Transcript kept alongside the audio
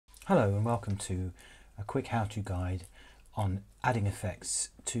Hello and welcome to a quick how-to guide on adding effects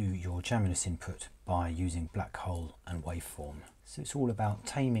to your Jamulus input by using Blackhole and Waveform. So it's all about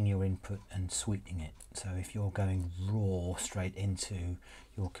taming your input and sweetening it. So if you're going raw straight into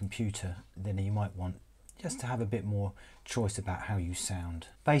your computer, then you might want just to have a bit more choice about how you sound.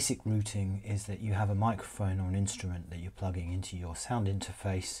 Basic routing is that you have a microphone or an instrument that you're plugging into your sound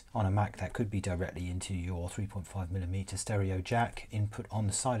interface on a Mac. That could be directly into your 3.5mm stereo jack input on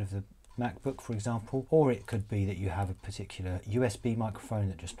the side of the MacBook, for example, or it could be that you have a particular USB microphone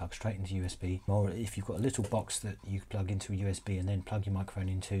that just plugs straight into USB, or if you've got a little box that you plug into a USB and then plug your microphone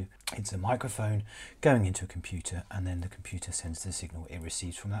into, it's a microphone going into a computer, and then the computer sends the signal it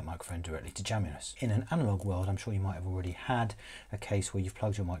receives from that microphone directly to Jamulus. In an analog world, I'm sure you might have already had a case where you've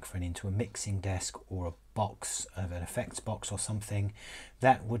plugged your microphone into a mixing desk or a box of an effects box or something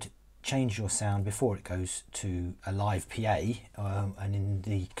that would change your sound before it goes to a live PA, and in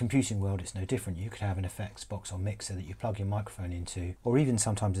the computing world it's no different. You could have an effects box or mixer that you plug your microphone into, or even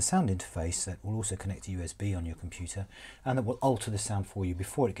sometimes a sound interface that will also connect to USB on your computer and that will alter the sound for you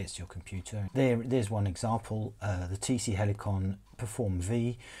before it gets to your computer. There's one example, the TC Helicon Perform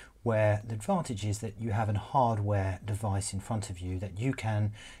V, where the advantage is that you have a hardware device in front of you that you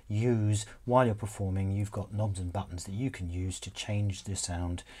can use while you're performing. You've got knobs and buttons that you can use to change the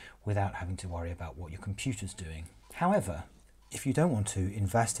sound without having to worry about what your computer's doing. However, if you don't want to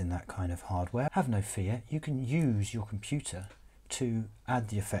invest in that kind of hardware, have no fear. You can use your computer to add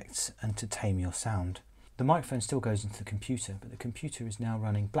the effects and to tame your sound. The microphone still goes into the computer, but the computer is now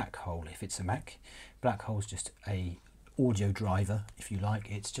running Blackhole if it's a Mac. Blackhole is just a audio driver, if you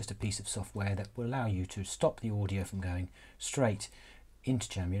like. It's just a piece of software that will allow you to stop the audio from going straight into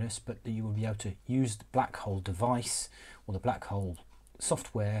Jamulus, but that you will be able to use the Blackhole device or the Blackhole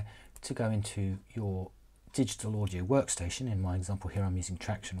software to go into your digital audio workstation. In my example here, I'm using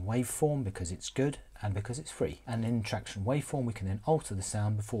Tracktion Waveform because it's good and because it's free. And in Tracktion Waveform, we can then alter the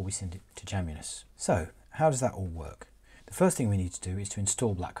sound before we send it to Jamulus. So how does that all work? The first thing we need to do is to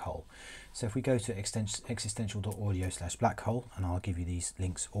install Blackhole. So if we go to existential.audio/Blackhole, and I'll give you these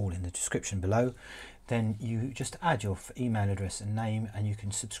links all in the description below, then you just add your email address and name and you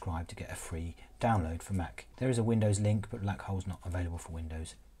can subscribe to get a free download for Mac. There is a Windows link, but Blackhole's not available for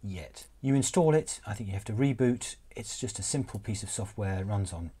Windows yet. You install it. I think you have to reboot. It's just a simple piece of software. It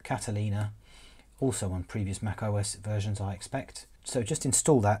runs on Catalina, also on previous Mac OS versions, I expect. So just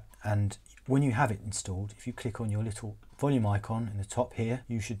install that, and when you have it installed, if you click on your little volume icon in the top here,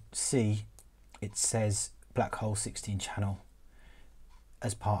 you should see it says Blackhole 16 channel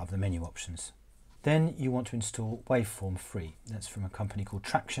as part of the menu options. Then you want to install Waveform free. That's from a company called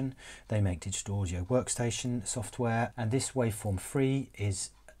Tracktion. They make digital audio workstation software, and this Waveform free is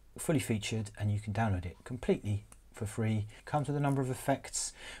fully featured and you can download it completely for free. Comes with a number of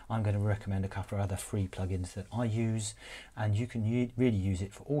effects. I'm going to recommend a couple of other free plugins that I use, and you can really use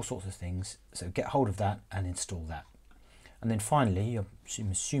it for all sorts of things. So get hold of that and install that. And then finally, I'm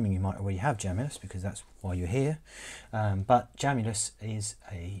assuming you might already have Jamulus because that's why you're here, but Jamulus is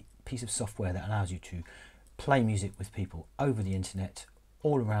a piece of software that allows you to play music with people over the internet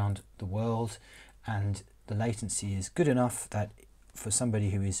all around the world, and the latency is good enough that for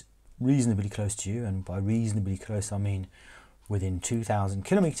somebody who is reasonably close to you, and by reasonably close I mean within 2,000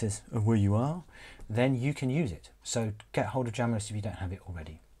 kilometers of where you are, then you can use it. So get hold of Jamulus if you don't have it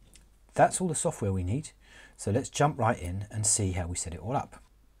already. That's all the software we need. So let's jump right in and see how we set it all up.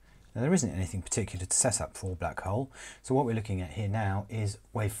 Now there isn't anything particular to set up for Blackhole, so what we're looking at here now is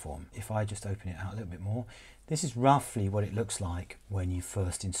Waveform. If I just open it out a little bit more, this is roughly what it looks like when you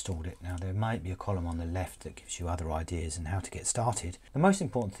first installed it. Now there might be a column on the left that gives you other ideas on how to get started. The most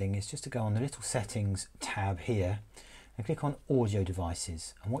important thing is just to go on the little settings tab here and click on audio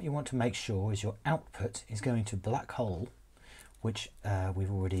devices, and what you want to make sure is your output is going to Blackhole, which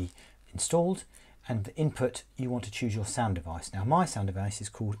we've already installed, and the input, you want to choose your sound device. Now my sound device is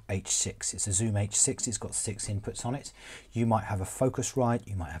called H6. It's a Zoom H6. It's got 6 inputs on it. You might have a Focusrite,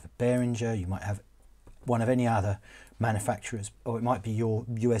 you might have a Behringer, you might have one of any other manufacturers, or it might be your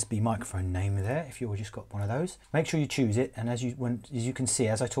USB microphone name there if you've just got one of those. Make sure you choose it, and as you can see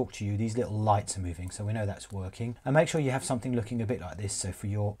as I talk to you, these little lights are moving, so we know that's working. And make sure you have something looking a bit like this. So for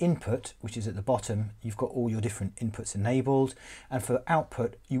your input, which is at the bottom, you've got all your different inputs enabled, and for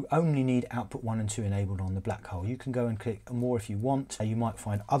output you only need output 1 and 2 enabled on the Blackhole. You can go and click more if you want. You might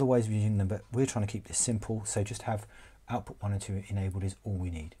find other ways of using them, but we're trying to keep this simple, so just have output 1 and 2 enabled is all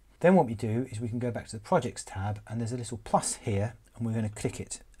we need. Then what we do is we can go back to the projects tab, and there's a little plus here, and we're going to click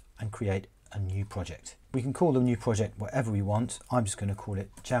it and create a new project. We can call the new project whatever we want. I'm just going to call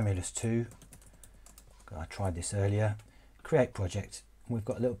it Jamulus 2. I tried this earlier. Create project. We've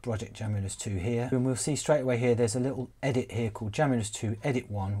got a little project Jamulus 2 here, and we'll see straight away here there's a little edit here called Jamulus 2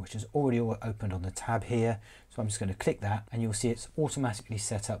 Edit 1, which is already opened on the tab here. So I'm just going to click that, and you'll see it's automatically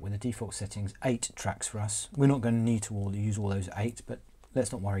set up with the default settings 8 tracks for us. We're not going to need to use all those 8, but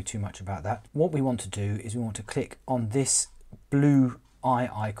let's not worry too much about that. What we want to do is we want to click on this blue eye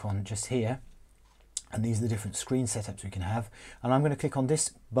icon just here, and these are the different screen setups we can have. And I'm going to click on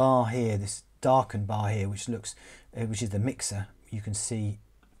this bar here, this darkened bar here, which is the mixer. You can see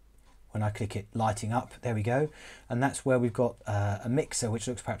when I click it lighting up, there we go. And that's where we've got a mixer which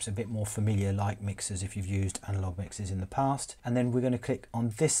looks perhaps a bit more familiar like mixers if you've used analog mixers in the past. And then we're going to click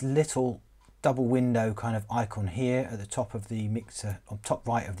on this little double window kind of icon here at the top of the mixer, on top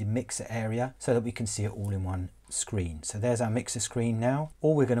right of the mixer area, so that we can see it all in one screen. So there's our mixer screen now.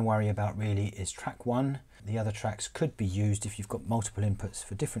 All we're going to worry about really is track 1. The other tracks could be used if you've got multiple inputs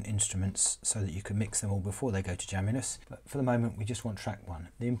for different instruments so that you can mix them all before they go to Jamulus. But for the moment, we just want track 1.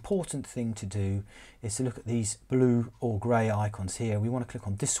 The important thing to do is to look at these blue or grey icons here. We want to click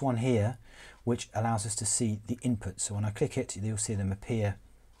on this one here, which allows us to see the input. So when I click it, you'll see them appear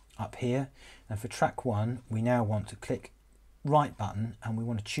up here. And for track 1, we now want to click right button and we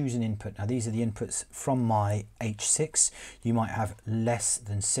want to choose an input. Now these are the inputs from my H6. You might have less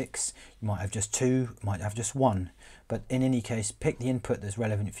than 6, you might have just 2, you might have just 1, but in any case pick the input that's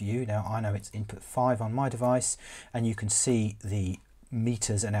relevant for you. Now I know it's input 5 on my device, and you can see the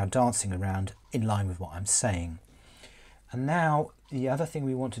meters are now dancing around in line with what I'm saying. And now the other thing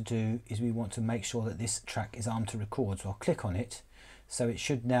we want to do is we want to make sure that this track is armed to record. So I'll click on it, so it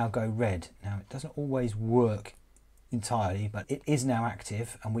should now go red. Now it doesn't always work entirely, but it is now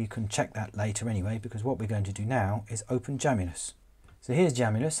active, and we can check that later anyway, because what we're going to do now is open Jamulus. So here's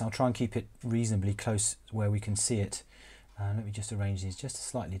Jamulus. I'll try and keep it reasonably close where we can see it. Let me just arrange these just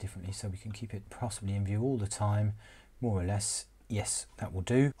slightly differently so we can keep it possibly in view all the time, more or less. Yes, that will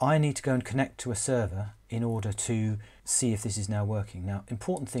do. I need to go and connect to a server in order to see if this is now working. Now,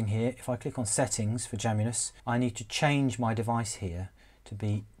 important thing here, if I click on settings for Jamulus, I need to change my device here to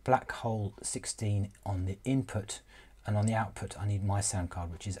be Blackhole 16 on the input, and on the output I need my sound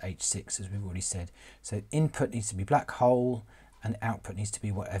card, which is H6, as we've already said. So input needs to be Blackhole and output needs to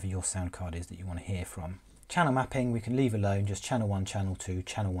be whatever your sound card is that you want to hear from. Channel mapping we can leave alone, just channel 1, channel 2,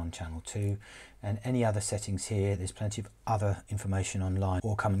 channel 1, channel 2, and any other settings here, there's plenty of other information online,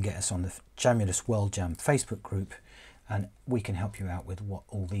 or come and get us on the Jamulus World Jam Facebook group and we can help you out with what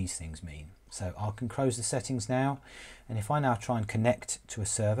all these things mean. So I can close the settings now, and if I now try and connect to a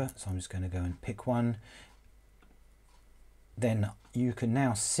server, so I'm just going to go and pick one, then you can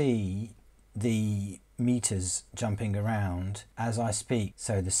now see the meters jumping around as I speak.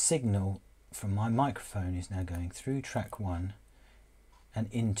 So the signal from my microphone is now going through track 1 and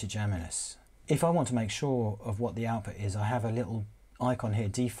into Jamulus. If I want to make sure of what the output is, I have a little icon here,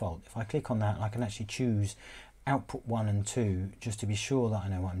 default. If I click on that, I can actually choose output 1 and 2 just to be sure that I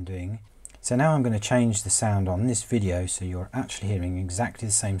know what I'm doing. So now I'm going to change the sound on this video so you're actually hearing exactly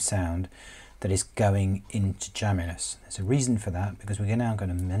the same sound that is going into Jamulus. There's a reason for that, because we're now going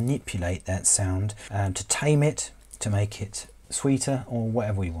to manipulate that sound to tame it, to make it sweeter, or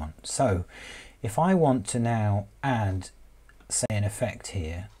whatever we want. So if I want to now add, say, an effect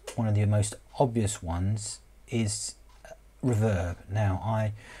here, one of the most obvious ones is reverb. Now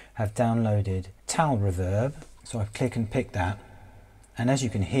I have downloaded Tal Reverb, so I click and pick that, and as you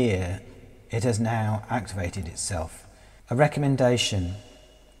can hear, it has now activated itself. A recommendation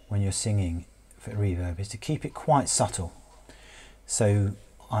when you're singing for reverb is to keep it quite subtle. So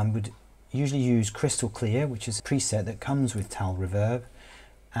I would usually use Crystal Clear, which is a preset that comes with Tal Reverb,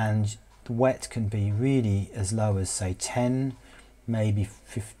 and the wet can be really as low as, say, 10, maybe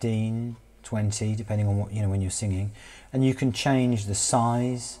 15, 20, depending on what, when you're singing. And you can change the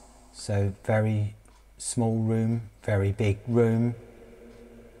size, so very small room, very big room,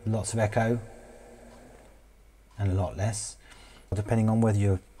 lots of echo, and a lot less, depending on whether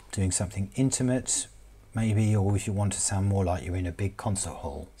you're doing something intimate maybe, or if you want to sound more like you're in a big concert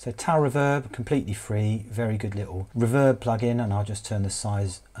hall. So Tal Reverb, completely free, very good little reverb plugin, and I'll just turn the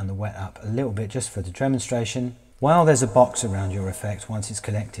size and the wet up a little bit just for the demonstration. While there's a box around your effect, once it's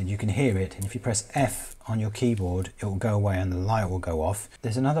collected, you can hear it, and if you press F on your keyboard, it will go away and the light will go off.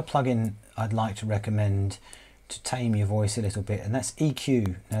 There's another plugin I'd like to recommend to tame your voice a little bit, and that's EQ.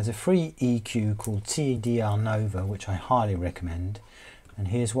 Now, there's a free EQ called TDR Nova, which I highly recommend, and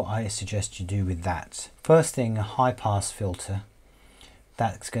here's what I suggest you do with that. First thing, a high pass filter.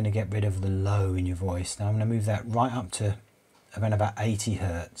 That's going to get rid of the low in your voice. Now I'm going to move that right up to around about 80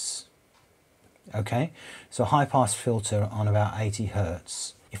 Hertz. Okay, so a high pass filter on about 80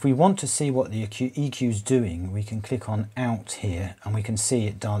 Hertz. If we want to see what the EQ is doing, we can click on out here and we can see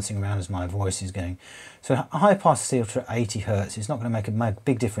it dancing around as my voice is going. So a high pass filter at 80 Hertz is not going to make a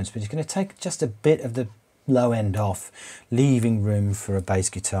big difference, but it's going to take just a bit of the low end off, leaving room for a bass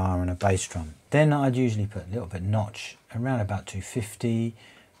guitar and a bass drum. Then I'd usually put a little bit notch around about 250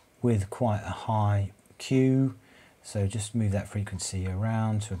 with quite a high Q. So just move that frequency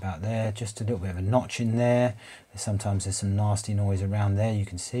around to about there, just a little bit of a notch in there. Sometimes there's some nasty noise around there, you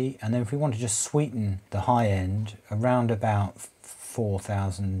can see. And then if we want to just sweeten the high end around about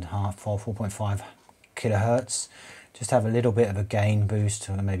 4.5 kilohertz, just have a little bit of a gain boost,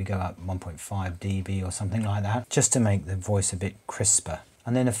 or maybe go up 1.5 dB or something like that, just to make the voice a bit crisper.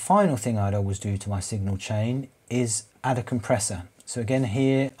 And then the final thing I'd always do to my signal chain is add a compressor. So again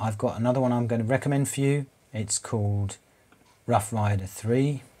here, I've got another one I'm going to recommend for you. It's called RoughRider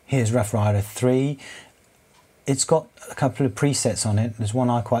 3. Here's RoughRider 3. It's got a couple of presets on it. There's one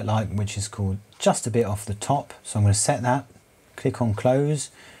I quite like, which is called Just a Bit Off the Top. So I'm going to set that, click on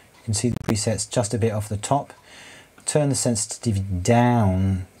close. You can see the presets just a bit off the top. Turn the sensitivity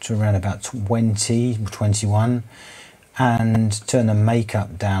down to around about 20, 21, and turn the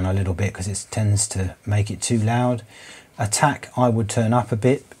makeup down a little bit because it tends to make it too loud. Attack I would turn up a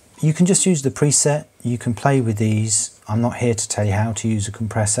bit. You can just use the preset, you can play with these. I'm not here to tell you how to use a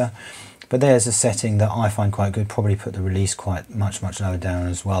compressor, but there's a setting that I find quite good. Probably put the release quite much lower down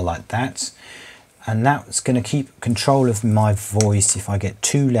as well, like that. And that's going to keep control of my voice. If I get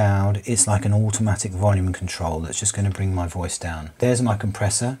too loud, it's like an automatic volume control that's just going to bring my voice down. There's my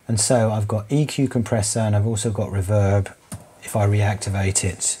compressor. And so I've got EQ compressor and I've also got reverb. If I reactivate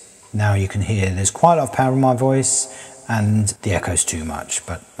it, now you can hear there's quite a lot of power in my voice and the echo's too much,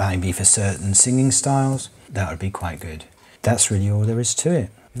 but maybe for certain singing styles, that would be quite good. That's really all there is to it.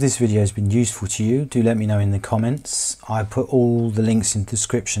 If this video has been useful to you, do let me know in the comments. I put all the links in the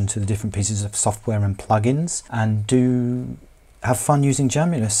description to the different pieces of software and plugins, and do have fun using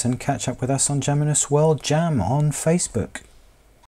Jamulus and catch up with us on Jamulus World Jam on Facebook.